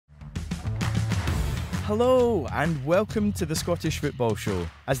Hello and welcome to the Scottish Football Show.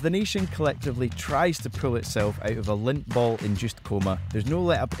 As the nation collectively tries to pull itself out of a lint ball-induced coma, there's no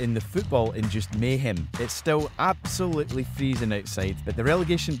let-up in the football-induced mayhem. It's still absolutely freezing outside, but the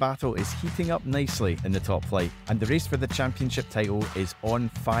relegation battle is heating up nicely in the top flight, and the race for the championship title is on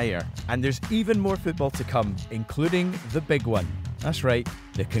fire. And there's even more football to come, including the big one. That's right,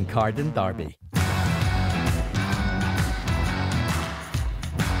 the Kincardine Derby.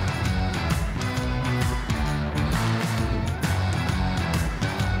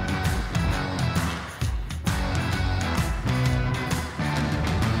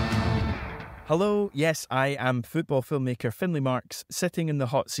 Hello, yes, I am football filmmaker Findlay Marks, sitting in the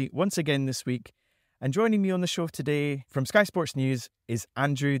hot seat once again this week. And joining me on the show today from Sky Sports News is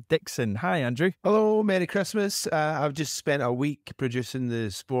Andrew Dickson. Hi, Andrew. Hello, Merry Christmas. I've just spent a week producing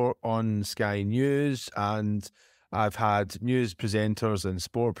the sport on Sky News, and I've had news presenters and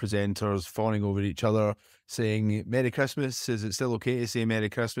sport presenters fawning over each other saying, Merry Christmas, is it still okay to say Merry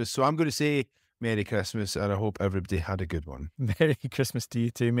Christmas? So I'm going to say Merry Christmas, and I hope everybody had a good one. Merry Christmas to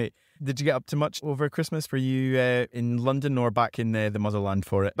you too, mate. Did you get up to much over Christmas? Were you in London or back in the motherland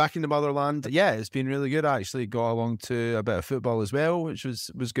for it? Back in the motherland, yeah, it's been really good. I actually got along to a bit of football as well, which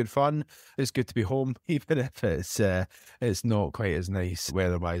was good fun. It's good to be home, even if it's not quite as nice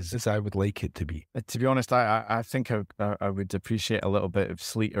weather-wise as I would like it to be. To be honest, I think I would appreciate a little bit of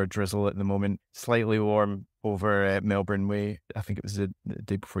sleet or drizzle at the moment. Slightly warm over Melbourne way. I think it was the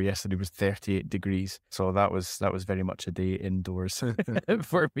day before yesterday was 38 degrees. So that was very much a day indoors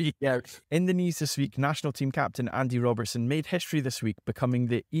for me. Yeah. In the news this week, national team captain Andy Robertson made history this week, becoming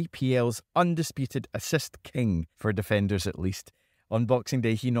the EPL's undisputed assist king for defenders at least. On Boxing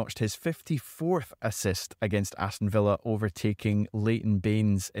Day, he notched his 54th assist against Aston Villa, overtaking Leighton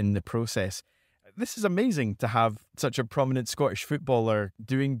Baines in the process. This is amazing to have such a prominent Scottish footballer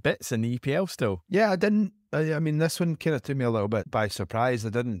doing bits in the EPL still. Yeah, I mean, this one kind of took me a little bit by surprise. I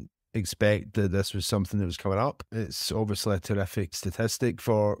didn't expect that this was something that was coming up. It's obviously a terrific statistic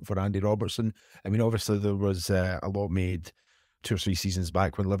for Andy Robertson. I mean, obviously there was a lot made 2 or 3 seasons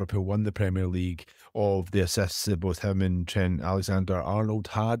back when Liverpool won the Premier League of the assists that both him and Trent Alexander-Arnold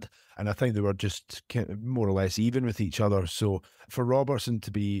had, and I think they were just kind of more or less even with each other. So for Robertson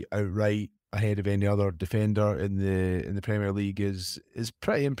to be outright ahead of any other defender in the Premier League is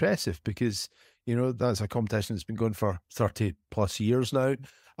pretty impressive, because you know that's a competition that's been going for 30 plus years now,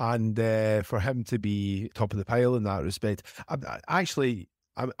 and for him to be top of the pile in that respect,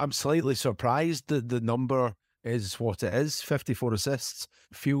 I'm slightly surprised that the number is what it is. 54 assists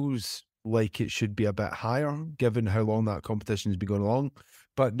feels like it should be a bit higher given how long that competition has been going along.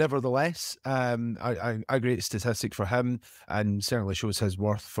 But nevertheless, a great statistic for him, and certainly shows his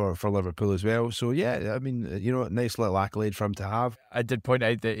worth for Liverpool as well. So yeah, I mean, you know, nice little accolade for him to have. I did point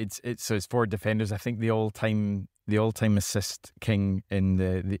out that it's 4 defenders. I think the all-time assist king in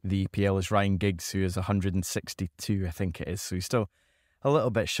the EPL is Ryan Giggs, who is 162, I think it is. So he's still a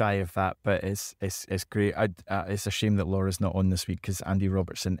little bit shy of that, but it's great. It's a shame that Laura's not on this week, because Andy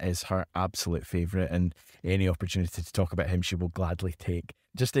Robertson is her absolute favourite, and any opportunity to talk about him she will gladly take.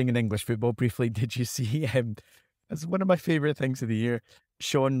 Just staying in English football briefly, did you see as one of my favourite things of the year,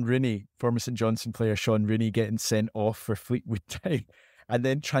 Sean Rooney, former St Johnstone player Sean Rooney, getting sent off for Fleetwood Town and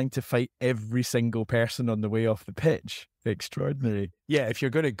then trying to fight every single person on the way off the pitch? Extraordinary. Yeah, if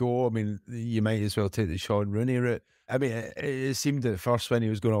you're going to go, I mean, you might as well take the Sean Rooney route. I mean, it seemed at first when he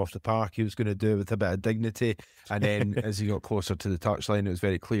was going off the park, he was going to do it with a bit of dignity. And then as he got closer to the touchline, it was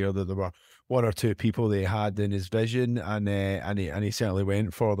very clear that there were 1 or 2 people that he had in his vision, and he certainly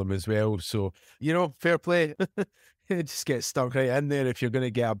went for them as well. So, you know, fair play. Just get stuck right in there. If you're going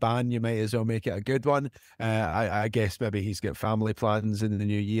to get a ban, you might as well make it a good one. I guess maybe he's got family plans in the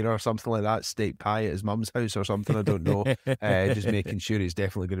new year or something like that. Steak pie at his mum's house or something. I don't know. Just making sure he's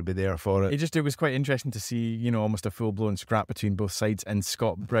definitely going to be there for it. It was quite interesting to see, you know, almost a full-blown scrap between both sides, and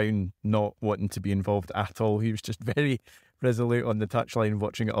Scott Brown not wanting to be involved at all. He was just very resolute on the touchline,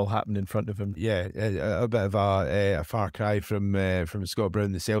 watching it all happen in front of him. Yeah, a bit of a far cry from Scott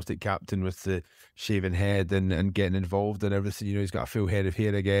Brown, the Celtic captain, with the shaven head and getting involved and everything. You know, he's got a full head of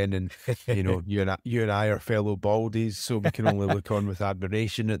hair again, and you know, you and I are fellow baldies, so we can only look on with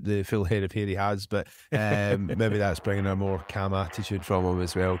admiration at the full head of hair he has. But maybe that's bringing a more calm attitude from him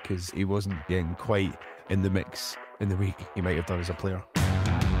as well, because he wasn't getting quite in the mix in the week he might have done as a player.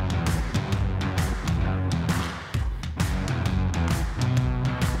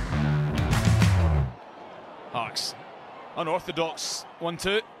 Marks, unorthodox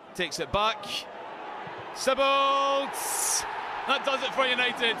 1-2, takes it back. Sibbles! That does it for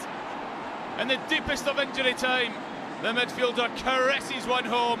United. In the deepest of injury time, the midfielder caresses one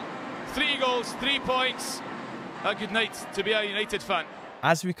home 3 goals, 3 points. A good night to be a United fan.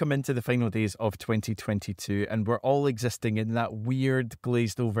 As we come into the final days of 2022 and we're all existing in that weird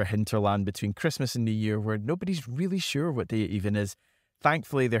glazed over hinterland between Christmas and New Year where nobody's really sure what day it even is,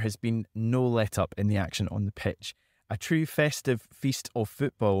 thankfully there has been no let up in the action on the pitch. A true festive feast of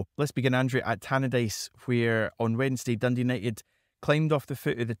football. Let's begin, Andrew, at Tannadice, where on Wednesday Dundee United climbed off the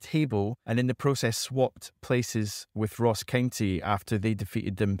foot of the table and in the process swapped places with Ross County after they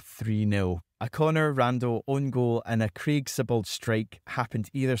defeated them 3-0. A Conor Randall own goal and a Craig Sibbald strike happened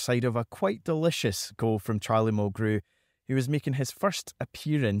either side of a quite delicious goal from Charlie Mulgrew, who was making his first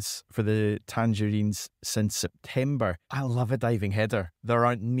appearance for the Tangerines since September. I love a diving header. There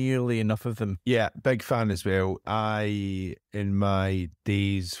aren't nearly enough of them. Yeah, big fan as well. In my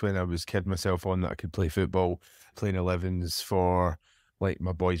days when I was kidding myself on that I could play football, playing 11s for like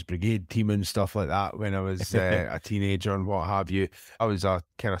my boys' brigade team and stuff like that when I was a teenager and what have you. I was a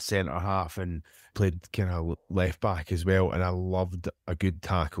kind of centre half and played kind of left back as well, and I loved a good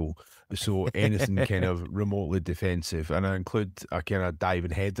tackle. So anything kind of remotely defensive, and I include a kind of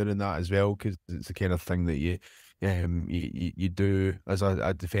diving header in that as well, because it's the kind of thing that you do as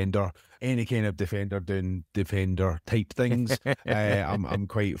a defender. Any kind of defender doing defender type things, I'm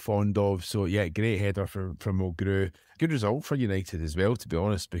quite fond of. So yeah, great header from Mulgrew. Good result for United as well, to be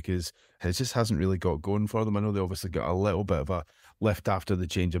honest, because it just hasn't really got going for them. I know they obviously got a little bit of a lift after the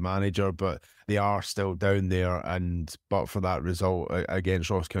change of manager, but they are still down there. But for that result against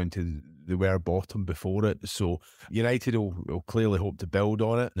Ross County, they were bottom before it. So United will clearly hope to build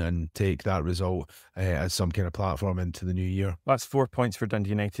on it and take that result as some kind of platform into the new year. That's 4 points for Dundee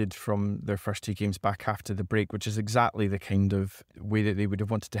United from their first 2 games back after the break, which is exactly the kind of way that they would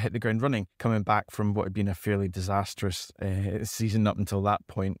have wanted to hit the ground running, coming back from what had been a fairly disastrous season up until that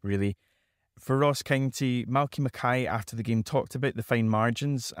point, really. For Ross County, Malky Mackay after the game talked about the fine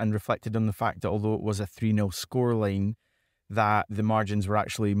margins and reflected on the fact that although it was a 3-0 scoreline, that the margins were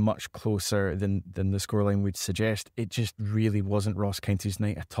actually much closer than the scoreline would suggest. It just really wasn't Ross County's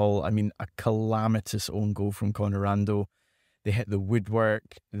night at all. I mean, a calamitous own goal from Conor Randall. They hit the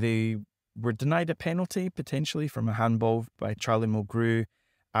woodwork. They were denied a penalty, potentially, from a handball by Charlie Mulgrew.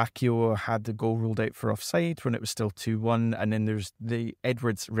 Akio had the goal ruled out for offside when it was still 2-1. And then there's the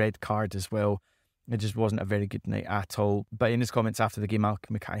Edwards red card as well. It just wasn't a very good night at all. But in his comments after the game, Malky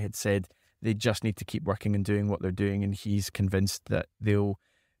Mackay had said they just need to keep working and doing what they're doing. And he's convinced that they'll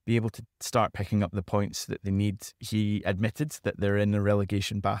be able to start picking up the points that they need. He admitted that they're in a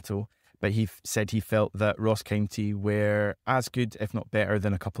relegation battle, but he said he felt that Ross County were as good, if not better,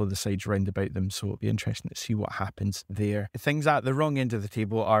 than a couple of the sides round about them. So it'll be interesting to see what happens there. Things at the wrong end of the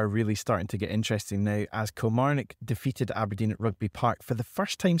table are really starting to get interesting now, as Kilmarnock defeated Aberdeen at Rugby Park for the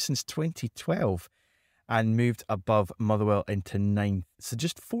first time since 2012 and moved above Motherwell into 9th. So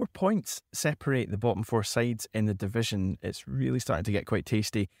just 4 points separate the bottom 4 sides in the division. It's really starting to get quite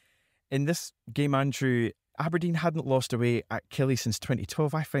tasty. In this game, Andrew, Aberdeen hadn't lost away at Killie since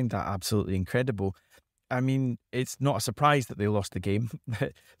 2012. I found that absolutely incredible. I mean, it's not a surprise that they lost the game.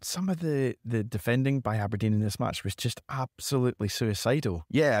 Some of the defending by Aberdeen in this match was just absolutely suicidal.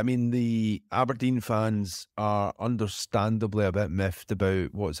 Yeah, I mean, the Aberdeen fans are understandably a bit miffed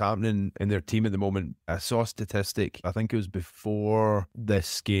about what's happening in their team at the moment. I saw a statistic, I think it was before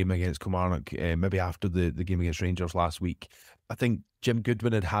this game against Kilmarnock, maybe after the game against Rangers last week. I think Jim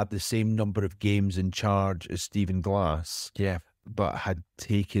Goodwin had the same number of games in charge as Stephen Glass. Yeah. But had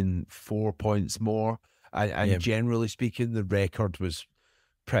taken 4 points more. And generally speaking, the record was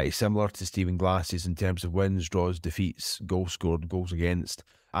pretty similar to Stephen Glass's in terms of wins, draws, defeats, goals scored, goals against.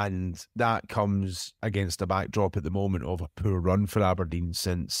 And that comes against a backdrop at the moment of a poor run for Aberdeen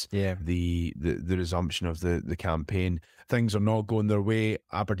since the resumption of the campaign. Things are not going their way.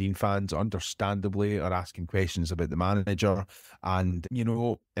 Aberdeen fans understandably are asking questions about the manager. And, you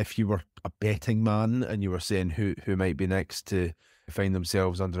know, if you were a betting man and you were saying who might be next to find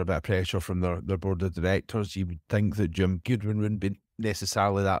themselves under a bit of pressure from their board of directors, you would think that Jim Goodwin wouldn't be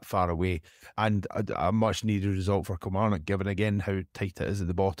necessarily that far away. And a much needed result for Kilmarnock, given again how tight it is at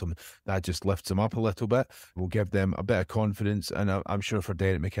the bottom, that just lifts them up a little bit, will give them a bit of confidence. And I'm sure for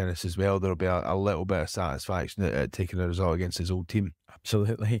Derek McInnes as well, there'll be a little bit of satisfaction at taking a result against his old team.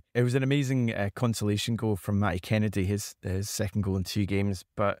 Absolutely. It was an amazing consolation goal from Matty Kennedy, his second goal in 2 games,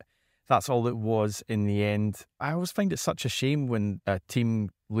 but that's all it was in the end. I always find it such a shame when a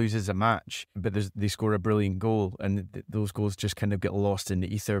team loses a match, but they score a brilliant goal, and those goals just kind of get lost in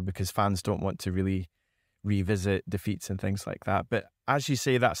the ether because fans don't want to really revisit defeats and things like that. But as you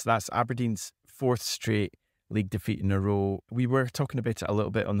say, that's Aberdeen's 4th straight league defeat in a row. We were talking about it a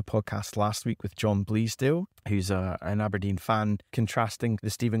little bit on the podcast last week with John Bleasdale, who's an Aberdeen fan, contrasting the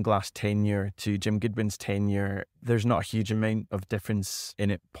Stephen Glass tenure to Jim Goodwin's tenure. There's not a huge amount of difference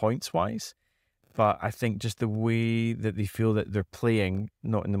in it points-wise, but I think just the way that they feel that they're playing,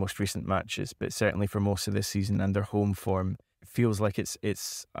 not in the most recent matches, but certainly for most of this season, and their home form, feels like it's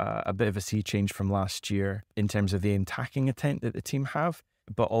a bit of a sea change from last year in terms of the attacking intent that the team have,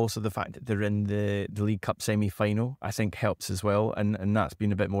 but also the fact that they're in the League Cup semi-final, I think helps as well, and that's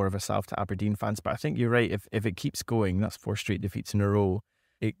been a bit more of a salve to Aberdeen fans. But I think you're right, if it keeps going, that's 4 straight defeats in a row,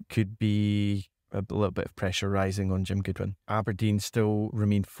 it could be a little bit of pressure rising on Jim Goodwin. Aberdeen still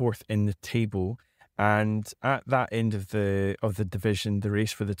remain 4th in the table, and at that end of the division, the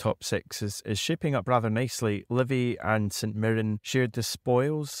race for the top 6 is shaping up rather nicely. Livy and St Mirren shared the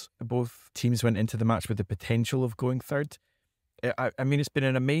spoils. Both teams went into the match with the potential of going third. I mean, it's been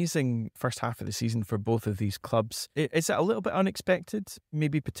an amazing first half of the season for both of these clubs. Is it a little bit unexpected?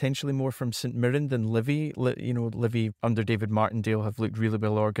 Maybe potentially more from St Mirren than Livy. Livy under David Martindale have looked really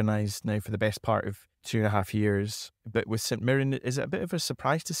well organised now for the best part of 2.5 years. But with St Mirren, is it a bit of a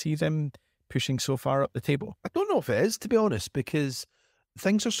surprise to see them pushing so far up the table? I don't know if it is, to be honest, because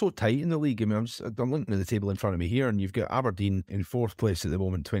things are so tight in the league. I mean, I'm looking at the table in front of me here, and you've got Aberdeen in 4th place at the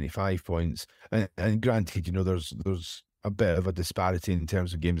moment, 25 points. And granted, there's a bit of a disparity in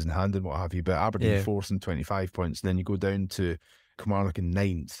terms of games in hand and what have you, but Aberdeen 4th and 25 points. And then you go down to Kilmarnock in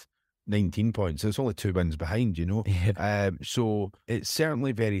 9th, 19 points. So it's only 2 wins behind, Yeah. So it's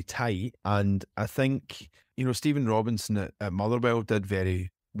certainly very tight. And I think, Stephen Robinson at Motherwell did very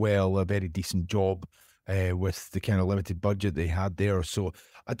well, a very decent job with the kind of limited budget they had there. So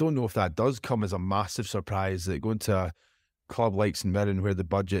I don't know if that does come as a massive surprise that going to a club like St Mirren where the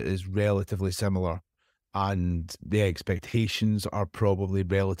budget is relatively similar and the expectations are probably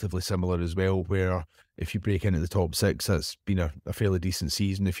relatively similar as well, where if you break into the top 6, that's been a fairly decent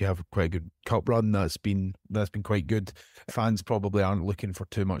season. If you have quite a good cup run, that's been quite good. Fans probably aren't looking for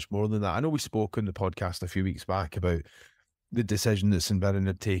too much more than that. I know we spoke on the podcast a few weeks back about the decision that St Mirren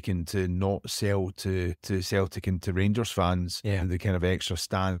had taken to not sell to Celtic and to Rangers fans, and the kind of extra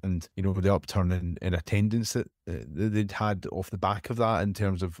stand, the upturn in attendance that they'd had off the back of that in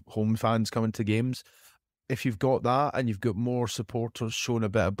terms of home fans coming to games. If you've got that and you've got more supporters showing a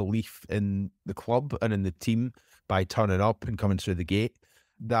bit of belief in the club and in the team by turning up and coming through the gate,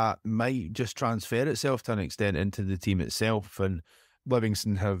 that might just transfer itself to an extent into the team itself. And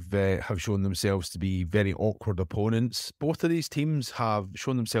Livingston have shown themselves to be very awkward opponents. Both of these teams have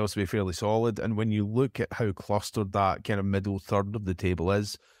shown themselves to be fairly solid, and when you look at how clustered that kind of middle third of the table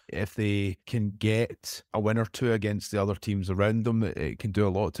is, if they can get a win or two against the other teams around them, it can do a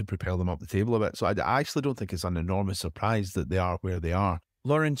lot to propel them up the table a bit. So I actually don't think it's an enormous surprise that they are where they are.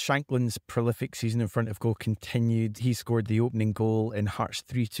 Lauren Shankland's prolific season in front of goal continued. He scored the opening goal in Hearts'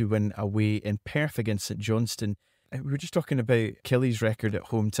 3-2 win away in Perth against St Johnstone. We were just talking about Kelly's record at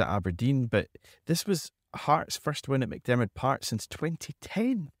home to Aberdeen, but this was Hearts' first win at McDiarmid Park since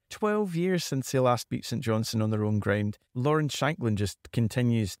 2010. 12 years since they last beat St Johnstone on their own ground. Lauren Shankland just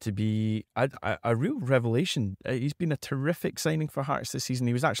continues to be a real revelation. He's been a terrific signing for Hearts this season.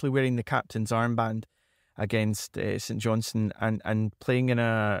 He was actually wearing the captain's armband against St Johnstone and playing in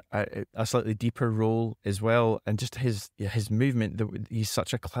a slightly deeper role as well. And just his movement, he's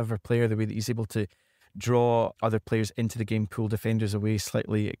such a clever player, the way that he's able to draw other players into the game, pull defenders away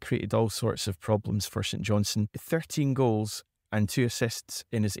slightly. It created all sorts of problems for St Johnstone. 13 goals and 2 assists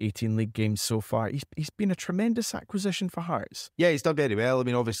in his 18 league games so far. He's been a tremendous acquisition for Hearts. Yeah, he's done very well. I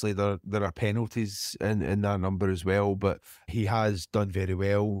mean, obviously there are penalties in that number as well, but he has done very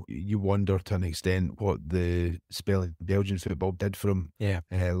well. You wonder to an extent what the spelling Belgian football did for him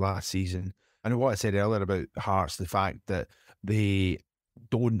last season. And what I said earlier about Hearts, the fact that they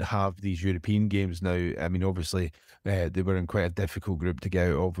don't have these European games now. I mean, obviously, they were in quite a difficult group to get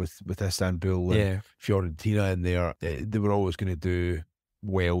out of with Istanbul and Fiorentina in there. They were always going to do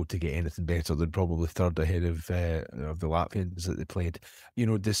well to get anything better than probably third ahead of the Latvians that they played.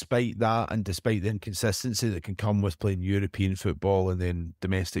 Despite that and despite the inconsistency that can come with playing European football and then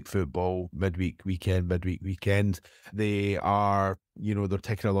domestic football midweek, weekend, they are, they're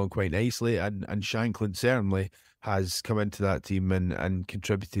ticking along quite nicely. And Shankland certainly has come into that team and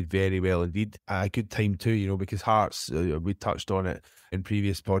contributed very well indeed. At a good time too, because Hearts, we touched on it in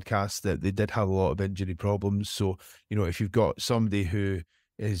previous podcasts, that they did have a lot of injury problems. So, if you've got somebody who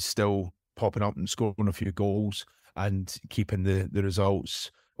is still popping up and scoring a few goals and keeping the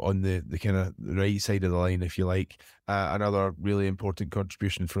results on the kind of right side of the line, if you like. Another really important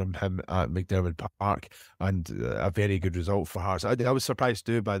contribution from him at McDermott Park, and a very good result for Hearts. I was surprised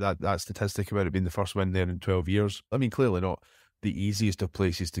too by that statistic about it being the first win there in 12 years. I mean, clearly not the easiest of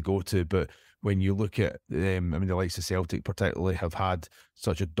places to go to, but when you look at, I mean, the likes of Celtic particularly have had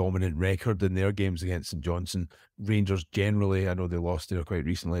such a dominant record in their games against St Johnstone. Rangers generally, I know they lost there quite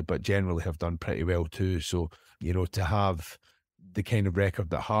recently, but generally have done pretty well too. So, you know, to have the kind of record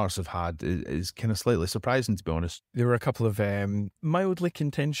that Hearts have had is kind of slightly surprising, to be honest. There were a couple of mildly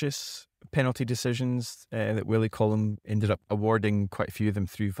contentious penalty decisions that Willie Collum ended up awarding quite a few of them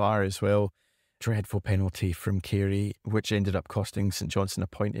through VAR as well. Dreadful penalty from Carey, which ended up costing St Johnstone a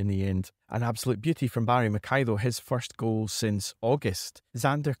point in the end. An absolute beauty from Barry McGhee, though, his first goal since August.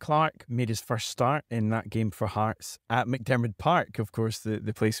 Zander Clark made his first start in that game for Hearts at McDermott Park, of course,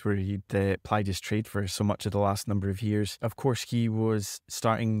 the place where he'd plied his trade for so much of the last number of years. Of course, he was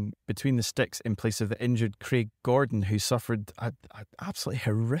starting between the sticks in place of the injured Craig Gordon, who suffered an absolutely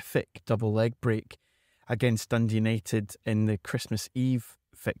horrific double leg break against Dundee United in the Christmas Eve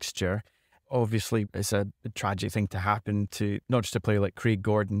fixture. Obviously, it's a tragic thing to happen to not just a player like Craig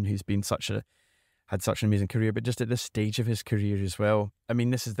Gordon, who's been had such an amazing career, but just at this stage of his career as well. I mean,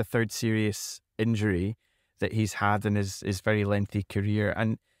 this is the third serious injury that he's had in his very lengthy career,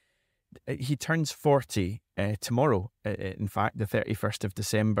 and he turns 40 tomorrow. In fact, the 31st of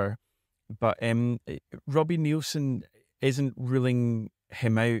December. But Robbie Neilson isn't ruling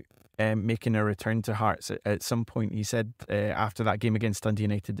him out. Making a return to Hearts at some point. He said after that game against Dundee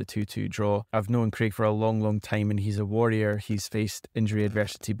United, the 2-2 draw, I've known Craig for a long, long time and he's a warrior. He's faced injury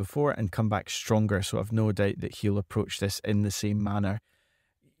adversity before and come back stronger, so I've no doubt that he'll approach this in the same manner.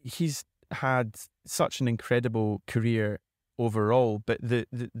 He's had such an incredible career overall, but the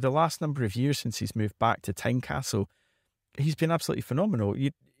last number of years since he's moved back to Tynecastle, he's been absolutely phenomenal.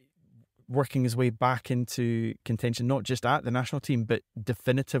 Working his way back into contention, not just at the national team, but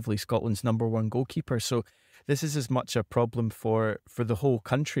definitively Scotland's #1 goalkeeper. So this is as much a problem for the whole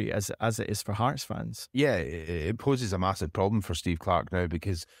country as it is for Hearts fans. Yeah, it poses a massive problem for Steve Clarke now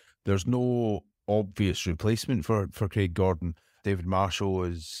because there's no obvious replacement for Craig Gordon. David Marshall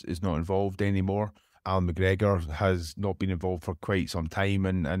is not involved anymore. Alan McGregor has not been involved for quite some time,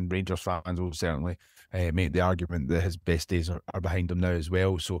 and Rangers fans will certainly make the argument that his best days are behind him now as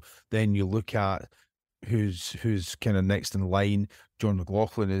well. So then you look at who's kind of next in line. John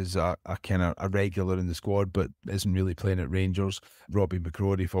McLaughlin is a kind of a regular in the squad, but isn't really playing at Rangers. Robbie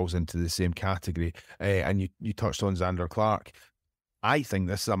McCrory falls into the same category. And you touched on Zander Clark. I think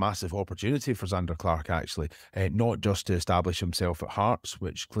this is a massive opportunity for Zander Clark, actually, not just to establish himself at Hearts,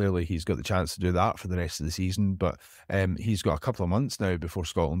 which clearly he's got the chance to do that for the rest of the season, but he's got a couple of months now before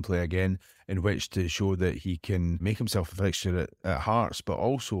Scotland play again in which to show that he can make himself a fixture at Hearts, but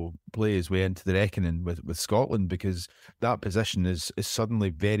also play his way into the reckoning with Scotland, because that position is suddenly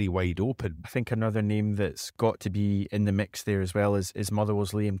very wide open. I think another name that's got to be in the mix there as well is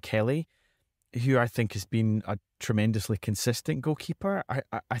Motherwell's Liam Kelly, who I think has been a tremendously consistent goalkeeper.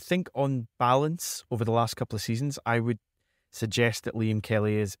 I think on balance over the last couple of seasons, I would suggest that Liam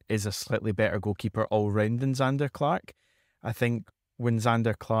Kelly is a slightly better goalkeeper all round than Zander Clark. I think when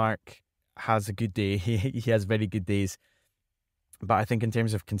Zander Clark has a good day, he has very good days. But I think in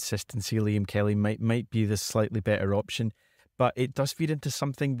terms of consistency, Liam Kelly might be the slightly better option. But it does feed into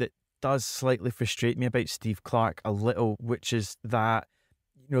something that does slightly frustrate me about Steve Clarke a little, which is that,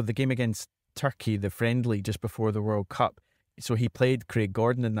 you know, the game against Turkey, the friendly just before the World Cup, so he played Craig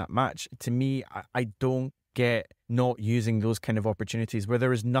Gordon in that match. To me, I don't get not using those kind of opportunities where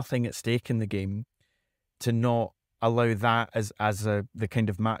there is nothing at stake in the game, to not allow that as the kind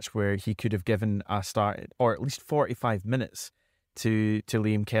of match where he could have given a start or at least 45 minutes to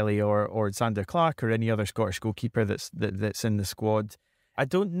Liam Kelly or Zander Clark or any other Scottish goalkeeper that's in the squad. I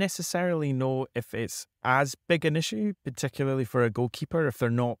don't necessarily know if it's as big an issue, particularly for a goalkeeper, if they're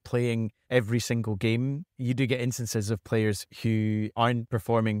not playing every single game. You do get instances of players who aren't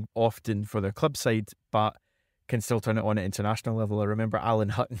performing often for their club side, but can still turn it on at international level. I remember Alan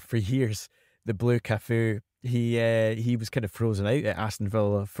Hutton for years, the Blue Cafu. He was kind of frozen out at Aston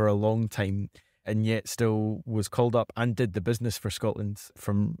Villa for a long time, and yet still was called up and did the business for Scotland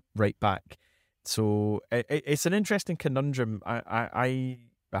from right back. So it's an interesting conundrum.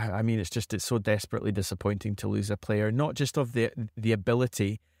 I mean, it's so desperately disappointing to lose a player, not just of the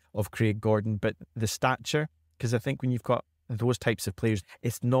ability of Craig Gordon, but the stature. Because I think when you've got those types of players,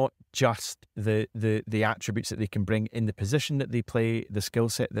 it's not just the attributes that they can bring in the position that they play, the skill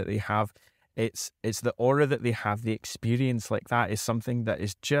set that they have. It's the aura that they have, the experience like that is something that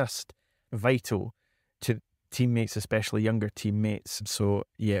is just vital teammates, especially younger teammates. So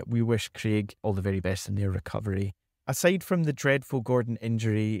yeah, we wish Craig all the very best in their recovery. Aside from the dreadful Gordon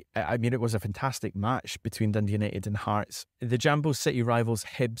injury, I mean, it was a fantastic match between Dundee United and Hearts. The Jambo City rivals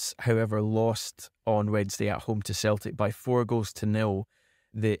Hibs, however, lost on Wednesday at home to Celtic by 4-0,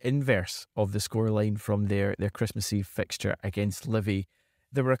 the inverse of the scoreline from their Christmas Eve fixture against Livy.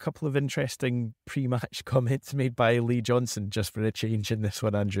 There were a couple of interesting pre-match comments made by Lee Johnson, just for a change in this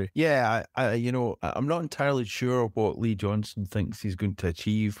one, Andrew. Yeah, I'm not entirely sure what Lee Johnson thinks he's going to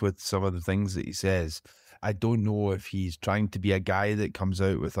achieve with some of the things that he says. I don't know if he's trying to be a guy that comes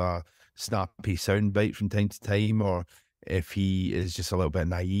out with a snappy soundbite from time to time, or if he is just a little bit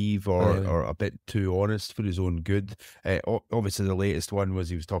naive or a bit too honest for his own good. Obviously, the latest one was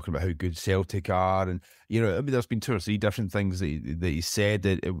he was talking about how good Celtic are, and there's been 2 or 3 different things that he said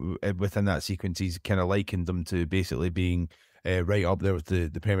that within that sequence. He's kind of likened them to basically being right up there with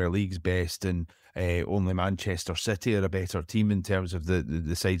the Premier League's best, and only Manchester City are a better team in terms of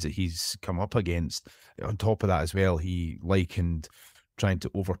the sides that he's come up against. On top of that as well, he likened trying to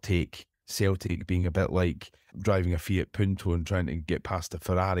overtake Celtic being a bit like driving a Fiat Punto and trying to get past a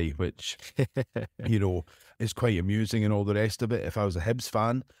Ferrari, which is quite amusing and all the rest of it. If I was a Hibs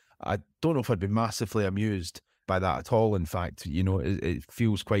fan, I don't know if I'd be massively amused by that at all. In fact, it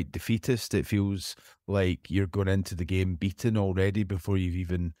feels quite defeatist. It feels like you're going into the game beaten already before you've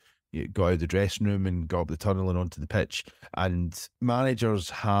even got out of the dressing room and got up the tunnel and onto the pitch. And managers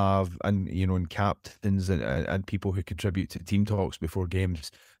have, and captains and people who contribute to team talks before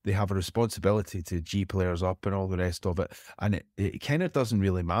games, they have a responsibility to G players up and all the rest of it. And it kind of doesn't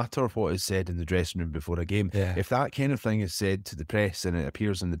really matter what is said in the dressing room before a game. Yeah. If that kind of thing is said to the press and it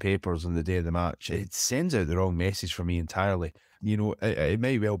appears in the papers on the day of the match, it sends out the wrong message for me entirely. It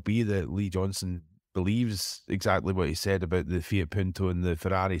may well be that Lee Johnson believes exactly what he said about the Fiat Punto and the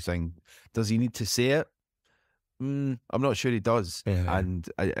Ferrari thing. Does he need to say it? I'm not sure he does. Yeah. And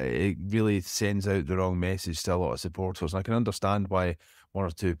it really sends out the wrong message to a lot of supporters. And I can understand why 1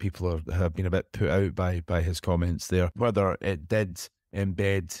 or 2 people have been a bit put out by his comments there. Whether it did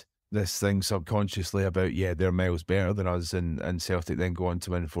embed this thing subconsciously about, they're miles better than us, and Celtic then go on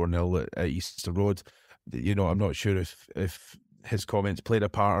to win 4-0 at Easter Road. I'm not sure if his comments played a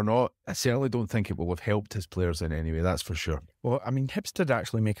part or not. I certainly don't think it will have helped his players in any way, that's for sure. Well, I mean, Hibs did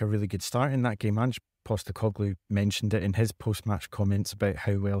actually make a really good start in that game. Ange Postecoglou mentioned it in his post-match comments about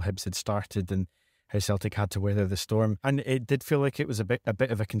how well Hibs had started and how Celtic had to weather the storm. And it did feel like it was a bit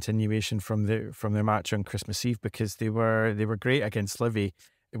of a continuation from their match on Christmas Eve, because they were great against Livy.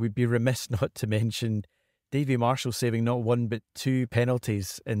 It would be remiss not to mention Davy Marshall saving not 1 but 2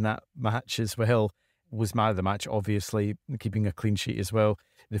 penalties in that match as well. Was man of the match, obviously, keeping a clean sheet as well.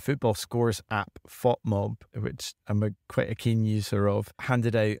 The Football Scores app, FOTMob, which I'm quite a keen user of,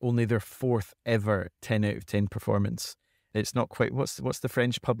 handed out only their 4th ever 10 out of 10 performance. It's not quite, what's the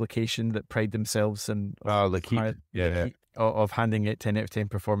French publication that pride themselves in of handing out 10 out of 10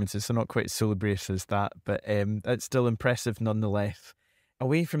 performances, so not quite as salubrious as that, but it's still impressive nonetheless.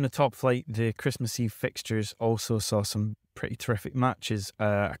 Away from the top flight, the Christmas Eve fixtures also saw some pretty terrific matches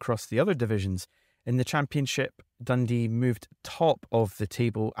across the other divisions. In the Championship, Dundee moved top of the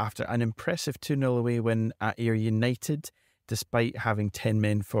table after an impressive 2-0 away win at Ayr United, despite having 10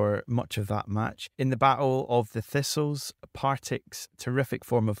 men for much of that match. In the Battle of the Thistles, Partick's terrific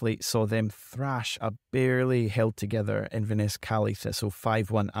form of late saw them thrash a barely held together Inverness Cali Thistle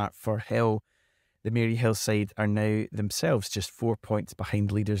 5-1 at Firhill. The Maryhill side are now themselves just 4 points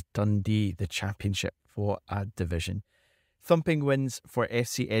behind leaders Dundee, the Championship. What a division. Thumping wins for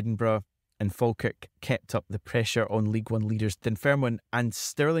FC Edinburgh and Falkirk kept up the pressure on League One leaders Dunfermline, and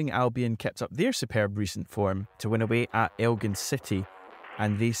Stirling Albion kept up their superb recent form to win away at Elgin City,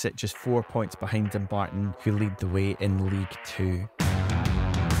 and they sit just 4 points behind Dumbarton, who lead the way in League Two.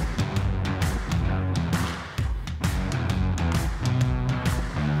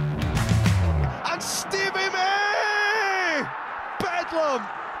 And Stevie May! Bedlam!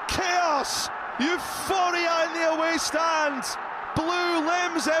 Chaos! Euphoria in the away stand! Blue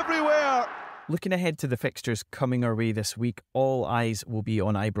limbs everywhere! Looking ahead to the fixtures coming our way this week, all eyes will be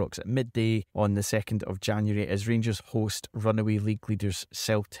on Ibrox at midday on the 2nd of January as Rangers host runaway league leaders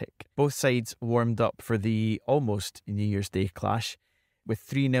Celtic. Both sides warmed up for the almost New Year's Day clash, with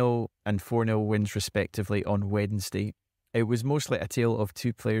 3-0 and 4-0 wins respectively on Wednesday. It was mostly a tale of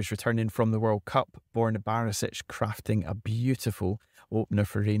 2 players returning from the World Cup, Borna Barisic crafting a beautiful opener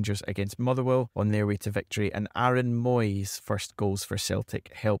for Rangers against Motherwell on their way to victory, and Aaron Moy's first goals for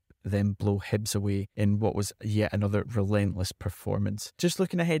Celtic helped them blow Hibs away in what was yet another relentless performance. Just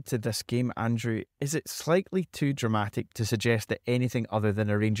looking ahead to this game, Andrew, is it slightly too dramatic to suggest that anything other than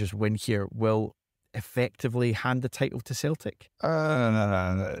a Rangers win here will effectively hand the title to Celtic?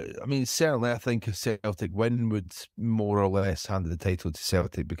 I mean, certainly I think a Celtic win would more or less hand the title to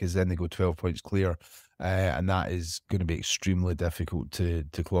Celtic, because then they go 12 points clear, and that is going to be extremely difficult to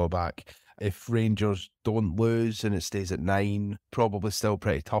claw back. If Rangers don't lose and it stays at 9, probably still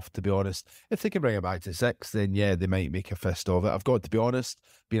pretty tough, to be honest. If they can bring it back to 6, then yeah, they might make a fist of it. I've got to be honest,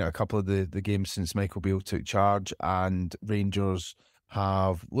 been at a couple of the games since Michael Beale took charge, and Rangers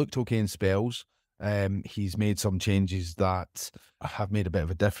have looked okay in spells. He's made some changes that have made a bit of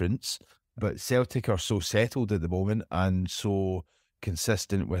a difference, but Celtic are so settled at the moment and so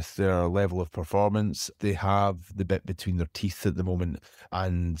consistent with their level of performance. They have the bit between their teeth at the moment,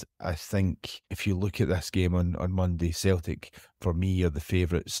 and I think if you look at this game on Monday, Celtic for me are the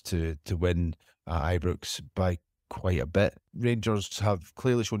favourites to win at Ibrox by quite a bit. Rangers have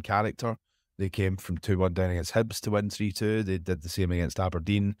clearly shown character. They came from 2-1 down against Hibs to win 3-2. They did the same against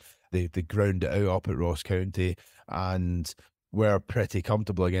Aberdeen. They ground it out up at Ross County, and were pretty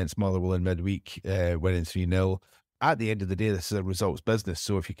comfortable against Motherwell in midweek, winning 3-0. At the end of the day, this is a results business.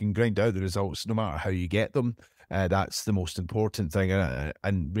 So if you can grind out the results, no matter how you get them, that's the most important thing.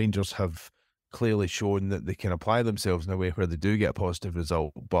 And Rangers have clearly shown that they can apply themselves in a way where they do get a positive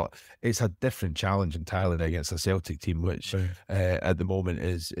result. But it's a different challenge entirely against a Celtic team, which at the moment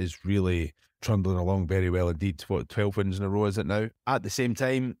is really trundling along very well indeed. What, 12 wins in a row is it now? At the same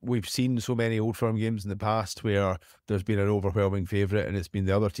time, we've seen so many Old Firm games in the past where there's been an overwhelming favourite and it's been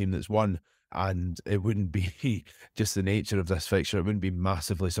the other team that's won. And it wouldn't be just the nature of this fixture. It wouldn't be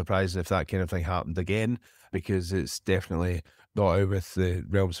massively surprising if that kind of thing happened again, because it's definitely not out with the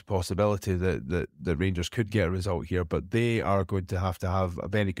realms of possibility that Rangers could get a result here. But they are going to have a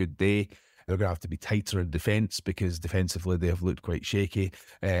very good day. They're going to have to be tighter in defence, because defensively they have looked quite shaky,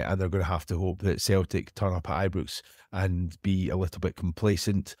 and they're going to have to hope that Celtic turn up at Ibrox and be a little bit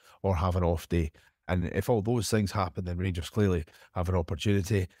complacent or have an off day. And if all those things happen, then Rangers clearly have an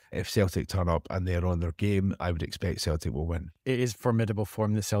opportunity. If Celtic turn up and they're on their game, I would expect Celtic will win. It is formidable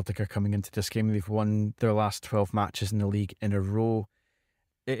form that Celtic are coming into this game. They've won their last 12 matches in the league in a row.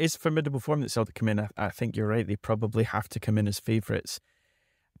 It is formidable form that Celtic come in. I think you're right. They probably have to come in as favourites.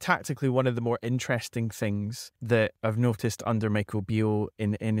 Tactically, one of the more interesting things that I've noticed under Michael Beale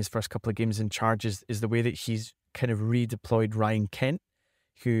in his first couple of games in charge is the way that he's kind of redeployed Ryan Kent,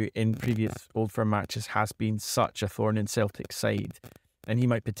 who in previous Old Firm matches has been such a thorn in Celtic's side, and he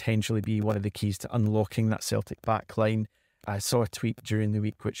might potentially be one of the keys to unlocking that Celtic back line. I saw a tweet during the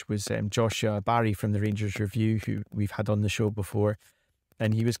week which was Joshua Barry from the Rangers Review, who we've had on the show before,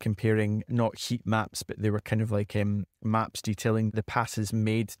 and he was comparing not heat maps, but they were kind of like maps detailing the passes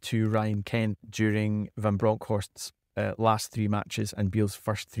made to Ryan Kent during Van Bronckhorst's last 3 matches and Beale's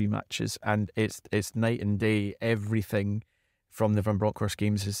first 3 matches, and it's night and day. Everything from the Van Bronckhorst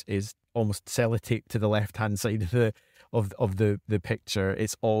games is almost sellotape to the left-hand side of the picture.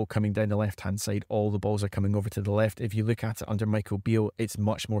 It's all coming down the left-hand side. All the balls are coming over to the left. If you look at it under Michael Beale, it's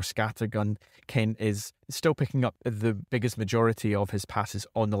much more scattergun. Kent is still picking up the biggest majority of his passes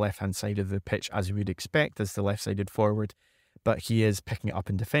on the left-hand side of the pitch, as you would expect, as the left-sided forward. But he is picking it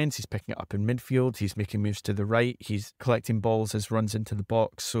up in defence, he's picking it up in midfield, he's making moves to the right, he's collecting balls as runs into the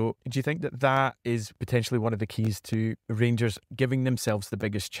box. So do you think that is potentially one of the keys to Rangers giving themselves the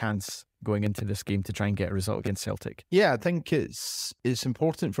biggest chance going into this game to try and get a result against Celtic? Yeah, I think it's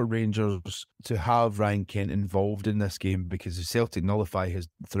important for Rangers to have Ryan Kent involved in this game, because if Celtic nullify his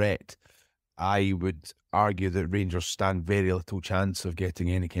threat, I would argue that Rangers stand very little chance of getting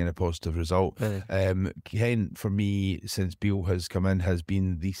any kind of positive result. Kent, for me, since Beale has come in, has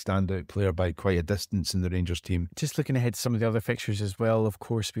been the standout player by quite a distance in the Rangers team. Just looking ahead to some of the other fixtures as well, of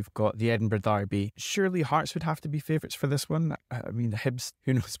course, we've got the Edinburgh Derby. Surely Hearts would have to be favourites for this one. I mean, the Hibs,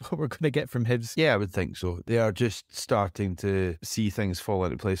 who knows what we're going to get from Hibs? Yeah, I would think so. They are just starting to see things fall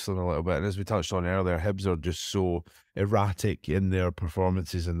into place for them a little bit. And as we touched on earlier, Hibs are just so erratic in their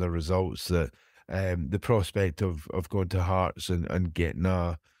performances and their results that the prospect of going to Hearts and getting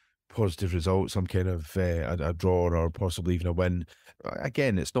a positive result, some kind of a draw or possibly even a win,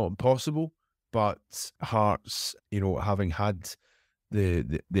 again, it's not impossible, but Hearts, having had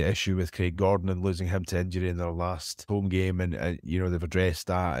the issue with Craig Gordon and losing him to injury in their last home game, and they've addressed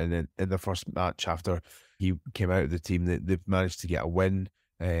that, and in their first match after he came out of the team, they've managed to get a win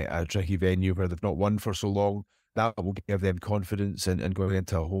at a tricky venue where they've not won for so long. That will give them confidence and going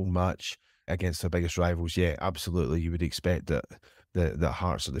into a home match against their biggest rivals. Yeah, absolutely. You would expect that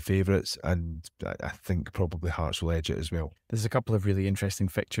Hearts are the favourites, and I think probably Hearts will edge it as well. There's a couple of really interesting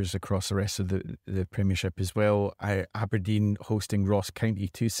fixtures across the rest of the Premiership as well. Aberdeen hosting Ross County,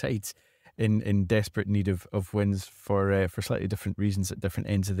 2 sides in desperate need of wins for slightly different reasons at different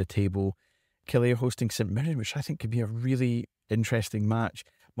ends of the table. Killie hosting St Mirren, which I think could be a really interesting match.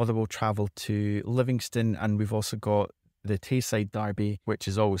 Motherwell travel to Livingston, and we've also got the Tayside Derby, which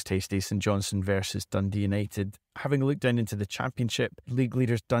is always tasty, St Johnstone versus Dundee United. Having a look down into the Championship, league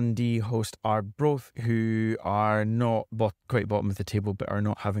leaders Dundee host Arbroath, who are not quite bottom of the table but are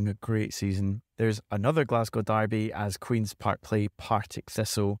not having a great season. There's another Glasgow Derby as Queen's Park play Partick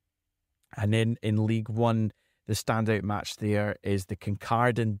Thistle. And then in League One, the standout match there is the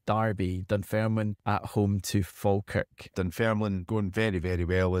Kincardine Derby, Dunfermline at home to Falkirk. Dunfermline going very, very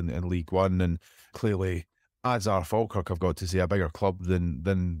well in League One, and clearly, as are Falkirk, I've got to say, a bigger club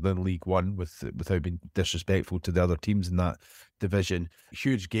than League One, without being disrespectful to the other teams in that division.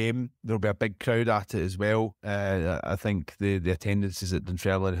 Huge game. There'll be a big crowd at it as well. I think the attendances at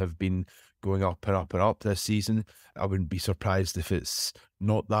Dunfermline have been going up and up and up this season. I wouldn't be surprised if it's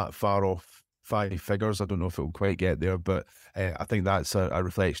not that far off 5 figures. I don't know if it will quite get there, but I think that's a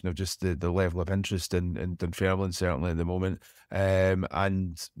reflection of just the level of interest in Dunfermline, certainly at the moment.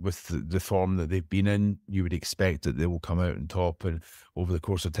 And with the form that they've been in, you would expect that they will come out on top, and over the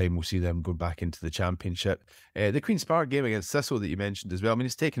course of time we'll see them go back into the Championship. The Queen's Park game against Thistle that you mentioned as well, I mean,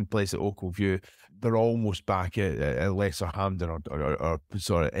 it's taking place at Oakview. They're almost back at Lesser Hampden, or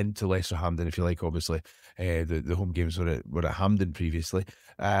sort of into Lesser Hampden, if you like. Obviously the home games were at Hampden previously.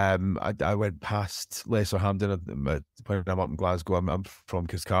 I went past Lesser Hampden when I'm up in Glasgow. I'm from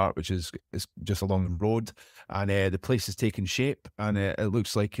Cathcart, which is just along the road, and the place is taking shape, and it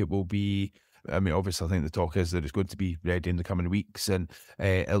looks like it will be. I mean, obviously, I think the talk is that it's going to be ready in the coming weeks, and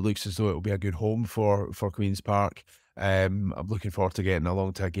it looks as though it will be a good home for Queen's Park. I'm looking forward to getting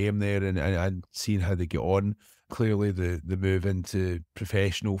along to a game there and seeing how they get on. Clearly, the move into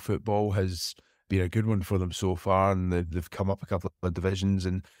professional football has been a good one for them so far, and they've come up a couple of divisions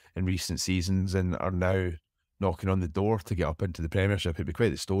in recent seasons and are now knocking on the door to get up into the Premiership. It'd be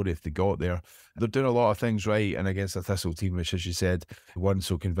quite the story if they got there. They're doing a lot of things right, and against a Thistle team which, as you said, won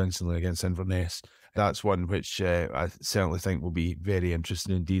so convincingly against Inverness, that's one which I certainly think will be very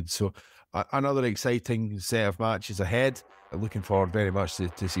interesting indeed. So another exciting set of matches ahead. Looking forward very much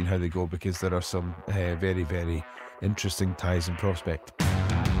to seeing how they go, because there are some very, very interesting ties in prospect.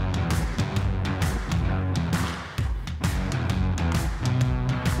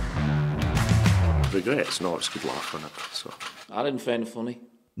 Regret it's not, it's a good laugh on it. So I didn't find it funny.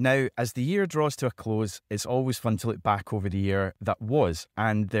 Now, as the year draws to a close, it's always fun to look back over the year that was,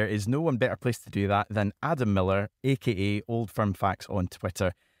 and there is no one better place to do that than Adam Miller, aka OldFirmFacts on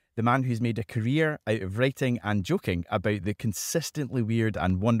Twitter, the man who's made a career out of writing and joking about the consistently weird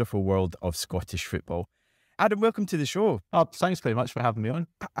and wonderful world of Scottish football. Adam, welcome to the show. Oh, thanks very much for having me on.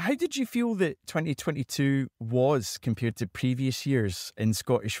 How did you feel that 2022 was compared to previous years in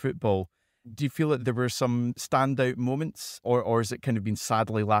Scottish football? Do you feel that there were some standout moments, or has it kind of been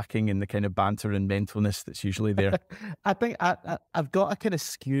sadly lacking in the kind of banter and mentalness that's usually there? I think I've got a kind of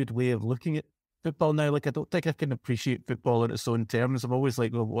skewed way of looking at football now. Like, I don't think I can appreciate football in its own terms. I'm always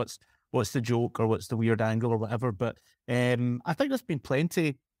like, well, what's the joke, or what's the weird angle, or whatever. But I think there's been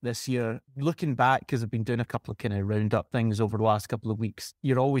plenty this year. Looking back, because I've been doing a couple of kind of roundup things over the last couple of weeks,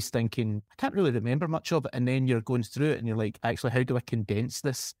 you're always thinking, I can't really remember much of it, and then you're going through it and you're like, actually, how do I condense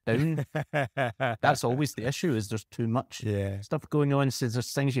this down? That's always the issue, is there's too much stuff going on. So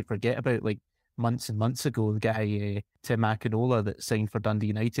there's things you forget about, like months and months ago, the guy Tim Akinola that signed for Dundee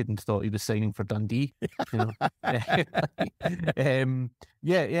United and thought he was signing for Dundee. You know? I think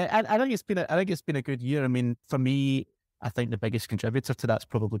it's been a good year. I mean, for me, I think the biggest contributor to that's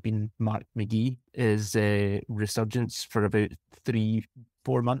probably been Mark McGhee, his resurgence for about 3-4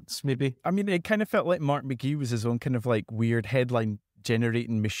 months, maybe. I mean, it kind of felt like Mark McGhee was his own kind of like weird headline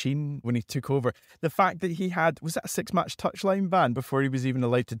generating machine when he took over. The fact that he had, was that a 6-match touchline ban before he was even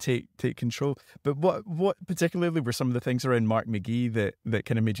allowed to take control? But what particularly were some of the things around Mark McGhee that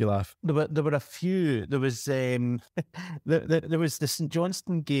kind of made you laugh? There were a few. There was there was the St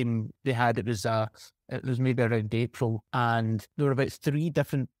Johnstone game they had. It was maybe around April, and there were about 3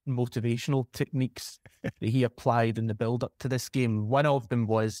 different motivational techniques that he applied in the build-up to this game. One of them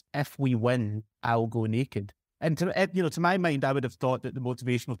was, if we win, I'll go naked. And to my mind, I would have thought that the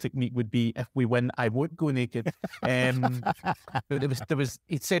motivational technique would be, if we win, I won't go naked. But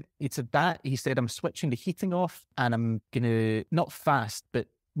he said that. He said, I'm switching the heating off, and I'm gonna not fast, but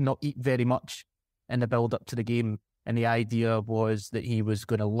not eat very much in the build-up to the game. And the idea was that he was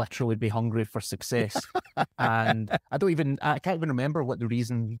going to literally be hungry for success. And I can't even remember what the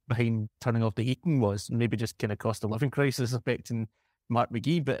reason behind turning off the heating was. Maybe just kind of cost of living crisis affecting Mark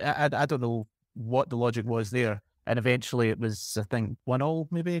McGhee. But I don't know what the logic was there. And eventually it was, I think, 1-1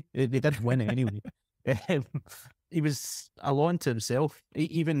 maybe. They didn't win it anyway. Um, he was a law unto himself.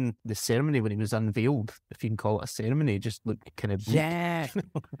 Even the ceremony when he was unveiled, if you can call it a ceremony, just looked kind of bleak. Yeah.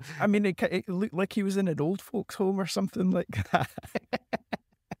 I mean, it looked like he was in an old folks' home or something like that.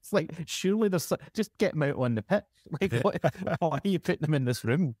 It's like, surely there's just get him out on the pitch. Like, why are you putting him in this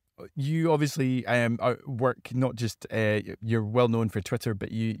room? You obviously work not just you're well known for Twitter,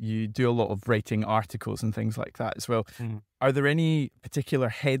 but you do a lot of writing articles and things like that as well. Are there any particular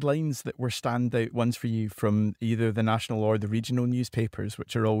headlines that were standout ones for you from either the national or the regional newspapers,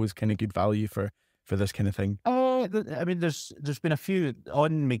 which are always kind of good value for this kind of thing? I mean, there's been a few.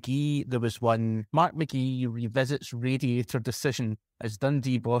 On McGhee, there was one. Mark McGhee revisits radiator decision as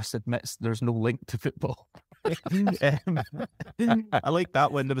Dundee boss admits there's no link to football. I like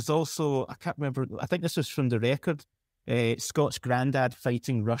that one. There was also, I can't remember, I think this was from The Record. Scott's granddad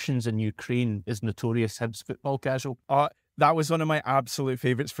fighting Russians in Ukraine is notorious Hibs football casual. That was one of my absolute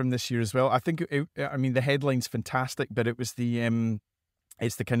favourites from this year as well. I think, I mean, the headline's fantastic, but it was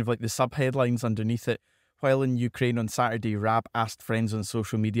it's the kind of like the sub-headlines underneath it. While in Ukraine on Saturday, Rab asked friends on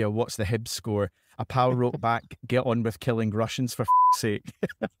social media, what's the Hibs score? A pal wrote back, get on with killing Russians for sake.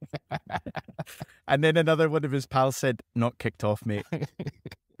 And then another one of his pals said, not kicked off, mate.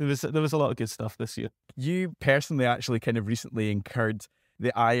 There was a lot of good stuff this year. You personally actually kind of recently incurred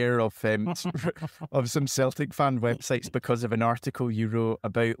the ire of some Celtic fan websites because of an article you wrote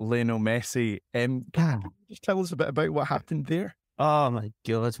about Lionel Messi. Can you just tell us a bit about what happened there? Oh my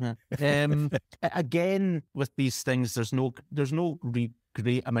God, man! Again, with these things, there's no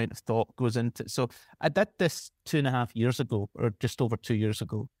great amount of thought goes into it. So I did this 2.5 years ago, or just over 2 years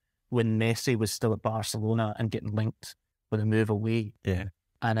ago, when Messi was still at Barcelona and getting linked with a move away. Yeah.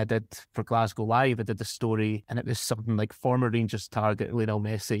 And I did, for Glasgow Live, I did the story, and it was something like former Rangers target Lionel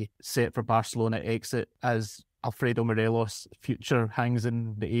Messi set for Barcelona exit as Alfredo Morelos' future hangs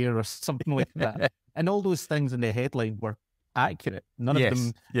in the air or something like that. And all those things in the headline were accurate. None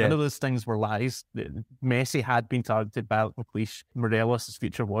of those things were lies. Messi had been targeted by McLeish. Morelos'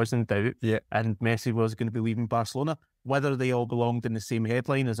 future was in doubt, and Messi was going to be leaving Barcelona. Whether they all belonged in the same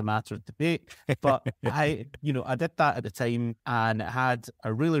headline is a matter of debate. But I did that at the time, and it had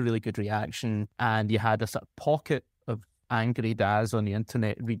a really, really good reaction. And you had a sort of pocket of angry dads on the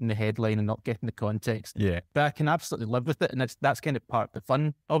internet reading the headline and not getting the context. Yeah. But I can absolutely live with it, and that's kind of part of the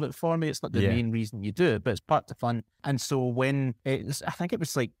fun of it for me. It's not the main reason you do it, but it's part of the fun. And so when I think it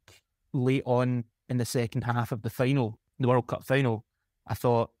was like late on in the second half of the World Cup final, I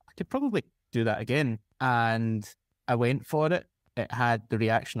thought I could probably do that again. And I went for it. It had the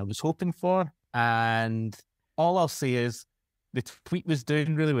reaction I was hoping for. And all I'll say is the tweet was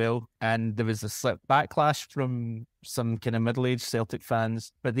doing really well, and there was a backlash from some kind of middle-aged Celtic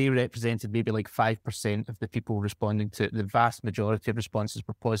fans, but they represented maybe like 5% of the people responding to it. The vast majority of responses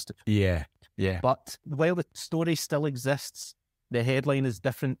were positive. Yeah. But while the story still exists, the headline is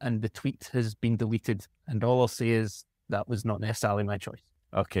different and the tweet has been deleted. And all I'll say is that was not necessarily my choice.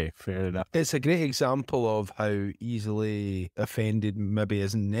 Okay, fair enough. It's a great example of how easily offended maybe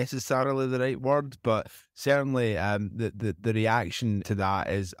isn't necessarily the right word, but certainly the reaction to that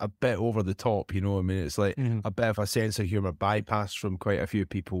is a bit over the top, you know. I mean, it's like a bit of a sense of humour bypass from quite a few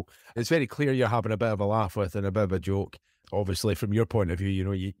people. It's very clear you're having a bit of a laugh with and a bit of a joke. Obviously, from your point of view, you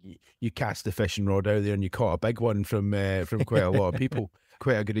know, you cast the fishing rod out there and you caught a big one from quite a lot of people.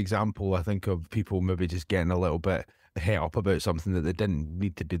 Quite a good example, I think, of people maybe just getting a little bit het up about something that they didn't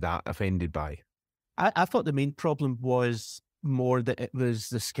need to be that offended by. I thought the main problem was more that it was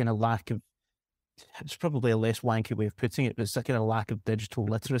this kind of lack of, it's probably a less wanky way of putting it, but it's a kind of lack of digital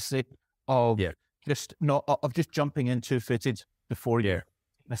literacy of just jumping into footage before you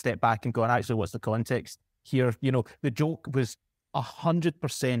step back and going, actually, what's the context here? You know, the joke was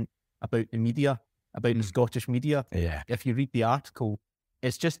 100% about the media, about the Scottish media. Yeah. If you read the article,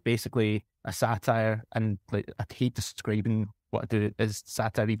 it's just basically a satire, and like I hate describing what I do as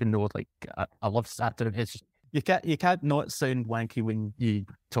satire, even though like I love satire. It's just, you can't not sound wanky when you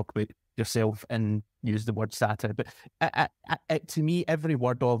talk about yourself and use the word satire. But to me, every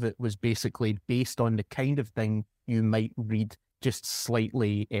word of it was basically based on the kind of thing you might read, just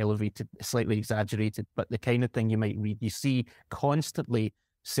slightly elevated, slightly exaggerated, but the kind of thing you might read. You see constantly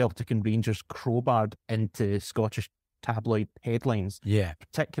Celtic and Rangers crowbarred into Scottish tabloid headlines. Yeah.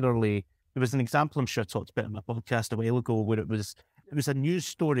 Particularly, there was an example I'm sure I talked about in my podcast a while ago where it was a news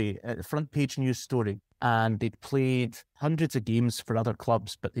story, a front page news story, and they'd played hundreds of games for other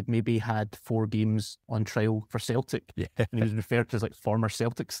clubs, but they'd maybe had 4 games on trial for Celtic. Yeah. And he was referred to as like former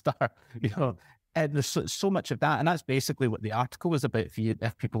Celtic star, you know. And there's so much of that, and that's basically what the article was about for you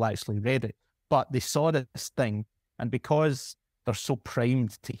if people actually read it. But they saw this thing, and because they're so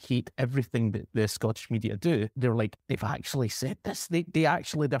primed to hate everything that the Scottish media do. They're like, they've actually said this.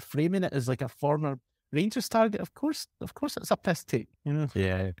 They're framing it as like a former Rangers target. Of course it's a piss take, you know?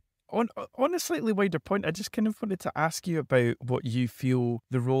 Yeah. On a slightly wider point, I just kind of wanted to ask you about what you feel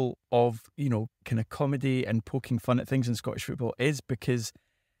the role of, kind of comedy and poking fun at things in Scottish football is, because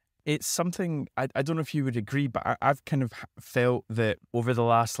it's something, I don't know if you would agree, but I've kind of felt that over the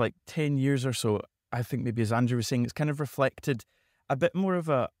last 10 years or so, I think maybe as Andrew was saying, it's kind of reflected a bit more of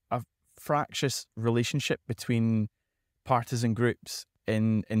a fractious relationship between partisan groups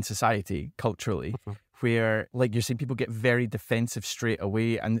in society, culturally, where, like you're saying, people get very defensive straight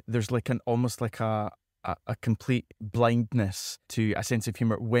away, and there's almost like a complete blindness to a sense of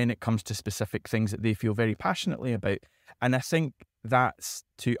humour when it comes to specific things that they feel very passionately about. And I think that's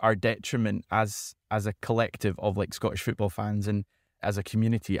to our detriment as a collective of Scottish football fans and as a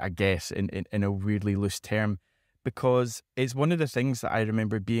community, I guess, in a weirdly loose term, because it's one of the things that I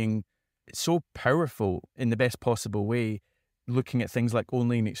remember being so powerful in the best possible way, looking at things like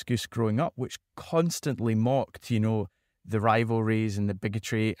Only an Excuse growing up, which constantly mocked, the rivalries and the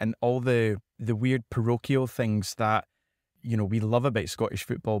bigotry and all the weird parochial things that, we love about Scottish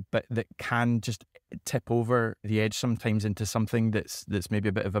football, but that can just tip over the edge sometimes into something that's maybe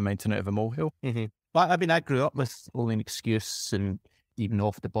a bit of a mountain out of a molehill. Mm-hmm. But I mean, I grew up with Only an Excuse and even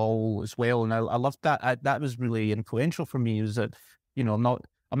Off the Ball as well, and I loved that. That was really influential for me. Is that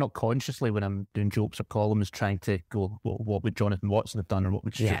I'm not consciously, when I'm doing jokes or columns, trying to go, well, what would Jonathan Watson have done or what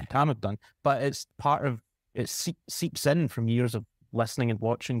would Stuart Tam have done? But it's part of it. Seeps in from years of listening and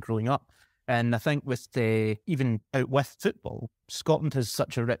watching growing up. And I think with even out with football, Scotland has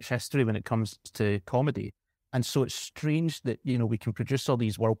such a rich history when it comes to comedy. And so it's strange that, we can produce all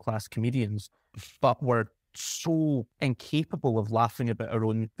these world-class comedians, but we're so incapable of laughing about our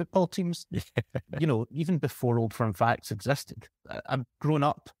own football teams. Even before OldFirmFacts existed, I've grown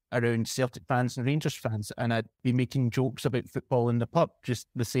up around Celtic fans and Rangers fans, and I'd be making jokes about football in the pub, just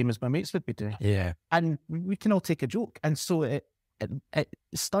the same as my mates would be doing. Yeah. And we can all take a joke. And so it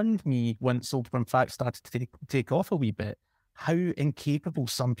stunned me once OldFirmFacts started to take off a wee bit, how incapable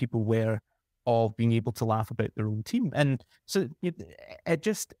some people were of being able to laugh about their own team. And so it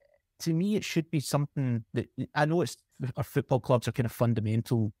just, to me, it should be something that, I know our football clubs are kind of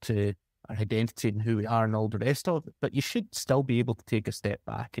fundamental to our identity and who we are and all the rest of it, but you should still be able to take a step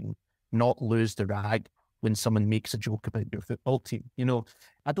back and not lose the rag when someone makes a joke about your football team.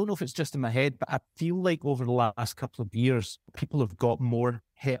 I don't know if it's just in my head, but I feel like over the last couple of years, people have got more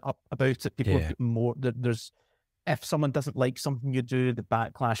het up about it. People have got more, if someone doesn't like something you do, the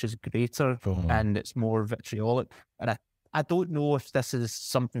backlash is greater and it's more vitriolic. And I don't know if this is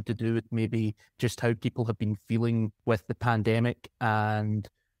something to do with maybe just how people have been feeling with the pandemic and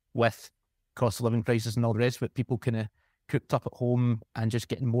with cost of living crisis and all the rest of it. People kind of cooped up at home and just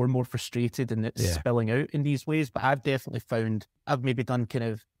getting more and more frustrated, and it's spilling out in these ways. But I've definitely found I've maybe done kind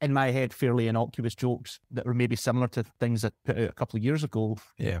of, in my head, fairly innocuous jokes that were maybe similar to things that put out a couple of years ago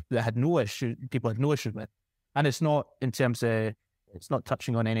that had no issue, people had no issue with. And it's not in terms of, it's not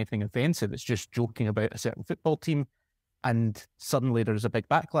touching on anything offensive. It's just joking about a certain football team. And suddenly there's a big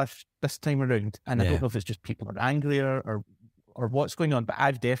backlash this time around. And I don't know if it's just people are angrier or what's going on, but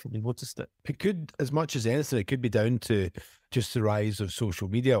I've definitely noticed it. It could, as much as anything, it could be down to just the rise of social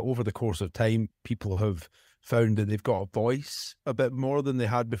media. Over the course of time, people have found that they've got a voice a bit more than they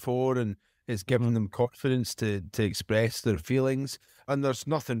had before, and it's given them confidence to express their feelings. And there's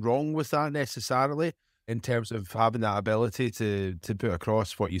nothing wrong with that necessarily, in terms of having that ability to put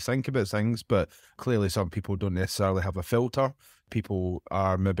across what you think about things. But clearly some people don't necessarily have a filter. People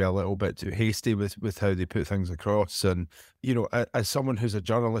are maybe a little bit too hasty with how they put things across. And, as someone who's a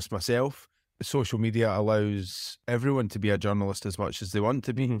journalist myself, social media allows everyone to be a journalist as much as they want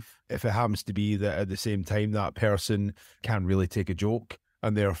to be. If it happens to be that at the same time that person can't really take a joke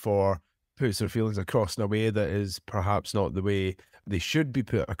and therefore puts their feelings across in a way that is perhaps not the way they should be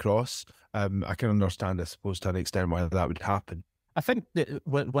put across, I can understand, I suppose, to an extent why that would happen. I think that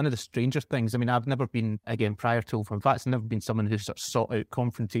one of the strangest things, I mean, I've never been, again, prior to OldFirmFacts, I've never been someone who's sort of sought out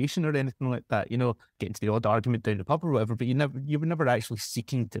confrontation or anything like that, getting to the odd argument down the pub or whatever, but you were never actually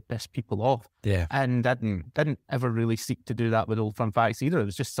seeking to piss people off. Yeah. And I didn't ever really seek to do that with OldFirmFacts either. It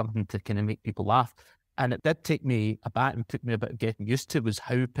was just something to kind of make people laugh. And it did take me aback and took me a bit of getting used to, was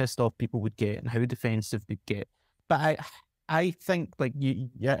how pissed off people would get and how defensive they'd get. But I think, I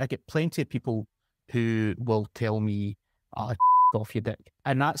get plenty of people who will tell me, off your dick.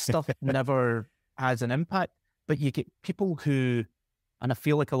 And that stuff never has an impact. But you get people who, and I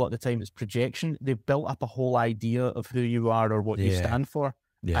feel like a lot of the time it's projection, they've built up a whole idea of who you are or what you stand for.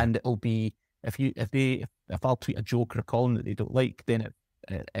 Yeah. And it'll be if I'll tweet a joke or a column that they don't like, then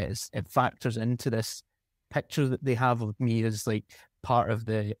it factors into this picture that they have of me as like part of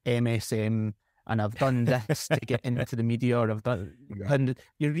the MSM, and I've done this to get into the media, or I've done, and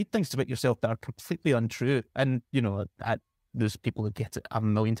you read things about yourself that are completely untrue. And there's people who get it a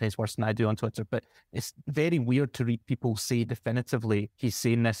million times worse than I do on Twitter, but it's very weird to read people say definitively he's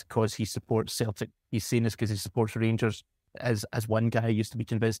saying this because he supports Celtic, he's saying this because he supports Rangers, as one guy used to be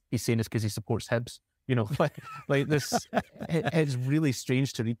convinced he's saying this because he supports Hibs. Like this, it's really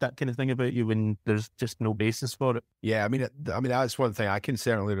strange to read that kind of thing about you when there's just no basis for it. Yeah, I mean that's one thing I can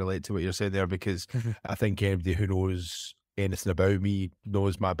certainly relate to what you're saying there, because I think anybody who knows anything about me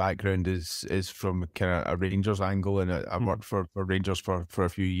knows my background is from kind of a Rangers angle, and I worked for Rangers for a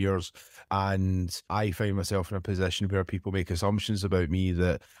few years, and I find myself in a position where people make assumptions about me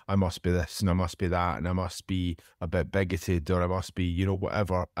that I must be this and I must be that and I must be a bit bigoted, or I must be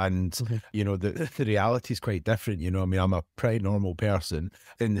whatever, and the reality is quite different. I mean, I'm a pretty normal person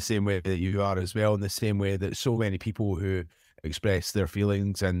in the same way that you are as well, in the same way that so many people who express their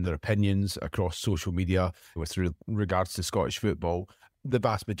feelings and their opinions across social media with regards to Scottish football, the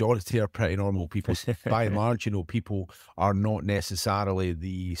vast majority are pretty normal people. By and large, people are not necessarily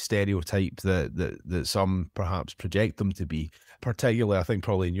the stereotype that some perhaps project them to be. Particularly, I think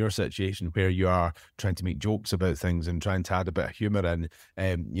probably in your situation where you are trying to make jokes about things and trying to add a bit of humour in,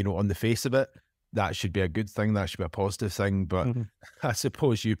 on the face of it, that should be a good thing. That should be a positive thing. But I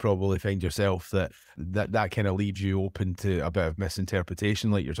suppose you probably find yourself that kind of leaves you open to a bit of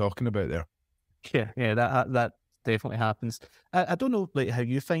misinterpretation, like you're talking about there. Yeah, that definitely happens. I don't know, like, how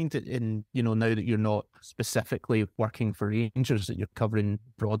you find it in, now that you're not specifically working for Rangers, that you're covering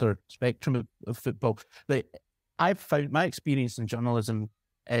broader spectrum of football. Like, I've found my experience in journalism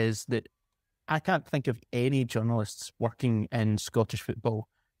is that I can't think of any journalists working in Scottish football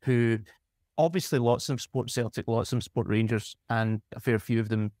who, obviously, lots of them support Celtic, lots of them support Rangers, and a fair few of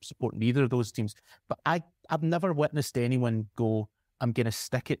them support neither of those teams. But I've never witnessed anyone go, I'm going to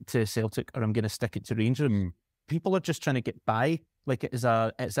stick it to Celtic or I'm going to stick it to Rangers. People are just trying to get by. Like, it's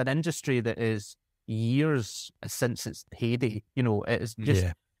an industry that is years since its heyday. It's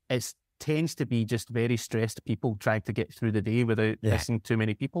just it tends to be just very stressed people trying to get through the day without pissing too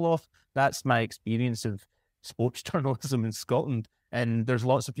many people off. That's my experience of sports journalism in Scotland. And there's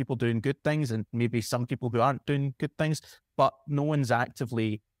lots of people doing good things, and maybe some people who aren't doing good things, but no one's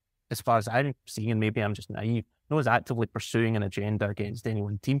actively, as far as I'm seeing, and maybe I'm just naive, no one's actively pursuing an agenda against any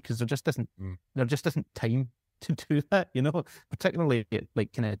one team, because there just isn't time to do that, particularly at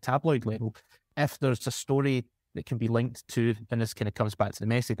like kind of tabloid level. If there's a story that can be linked to, and this kind of comes back to the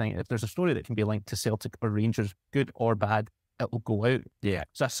Messi thing, if there's a story that can be linked to Celtic or Rangers, good or bad, it will go out. Yeah.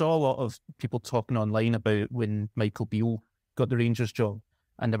 So I saw a lot of people talking online about when Michael Beale got the Rangers job,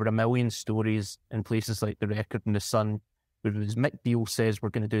 and there were a million stories in places like The Record and The Sun where it was Mick Beale says we're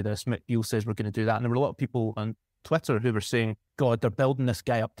going to do this, Mick Beale says we're going to do that, and there were a lot of people on Twitter who were saying, God, they're building this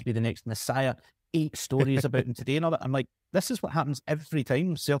guy up to be the next Messiah, 8 stories about him today and all that. I'm like, this is what happens every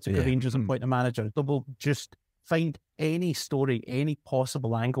time Celtic or Rangers appoint a manager. They will just find any story, any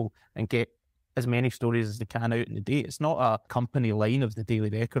possible angle, and get as many stories as they can out in the day. It's not a company line of the Daily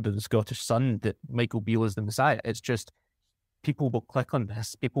Record or the Scottish Sun that Michael Beale is the Messiah. It's just people will click on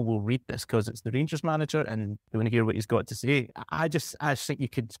this, people will read this because it's the Rangers manager and they want to hear what he's got to say. I think you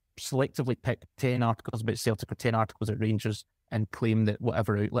could selectively pick 10 articles about Celtic or 10 articles at Rangers and claim that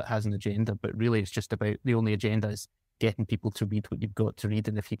whatever outlet has an agenda, but really it's just about, the only agenda is getting people to read what you've got to read,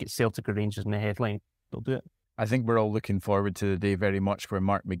 and if you get Celtic or Rangers in the headline, they'll do it. I think we're all looking forward to the day very much where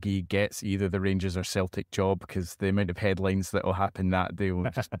Mark McGhee gets either the Rangers or Celtic job, because the amount of headlines that will happen that day will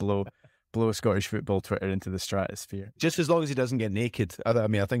just blow Scottish football Twitter into the stratosphere. Just as long as he doesn't get naked. I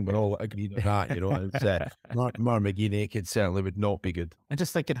mean, I think we're all agreed on that. Mark McGhee naked certainly would not be good. I'm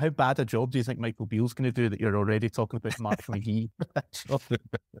just thinking, how bad a job do you think Michael Beale's going to do that you're already talking about Mark McGhee?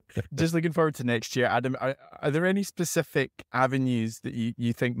 Just looking forward to next year. Adam, are there any specific avenues that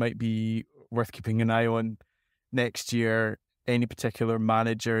you think might be worth keeping an eye on next year? Any particular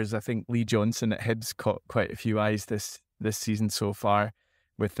managers? I think Lee Johnson at Hibs caught quite a few eyes this season so far,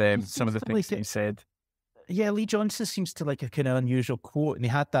 with some of the things that he said. Yeah, Lee Johnson seems to like a kind of unusual quote, and he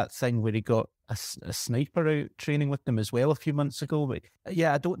had that thing where he got a sniper out training with them as well a few months ago. But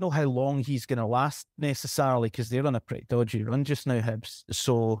yeah, I don't know how long he's going to last necessarily, because they're on a pretty dodgy run just now, Hibs.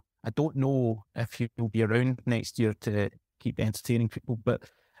 So I don't know if he'll be around next year to keep entertaining people. But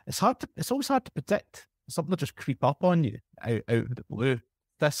it's always hard to predict. Something will just creep up on you out of the blue.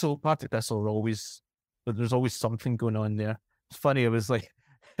 Partick Thistle there's always something going on there. It's funny, it was like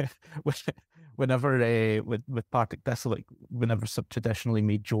whenever with Partick Thistle, like whenever traditionally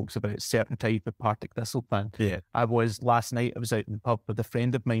made jokes about a certain type of Partick Thistle fan. Yeah. Last night I was out in the pub with a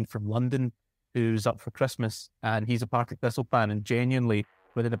friend of mine from London who's up for Christmas, and he's a Partick Thistle fan, and genuinely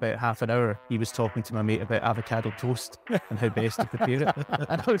within about half an hour he was talking to my mate about avocado toast and how best to prepare it.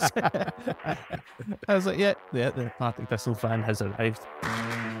 And I was like, yeah, the Partick Thistle fan has arrived.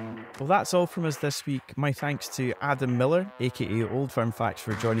 Well, that's all from us this week. My thanks to Adam Miller, aka OldFirmFacts,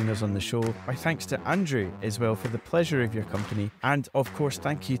 for joining us on the show. My thanks to Andrew as well for the pleasure of your company. And of course,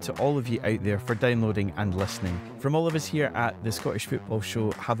 thank you to all of you out there for downloading and listening. From all of us here at the Scottish Football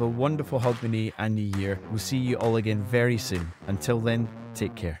Show, have a wonderful Hogmanay and New Year. We'll see you all again very soon. Until then,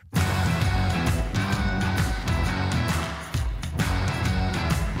 take care.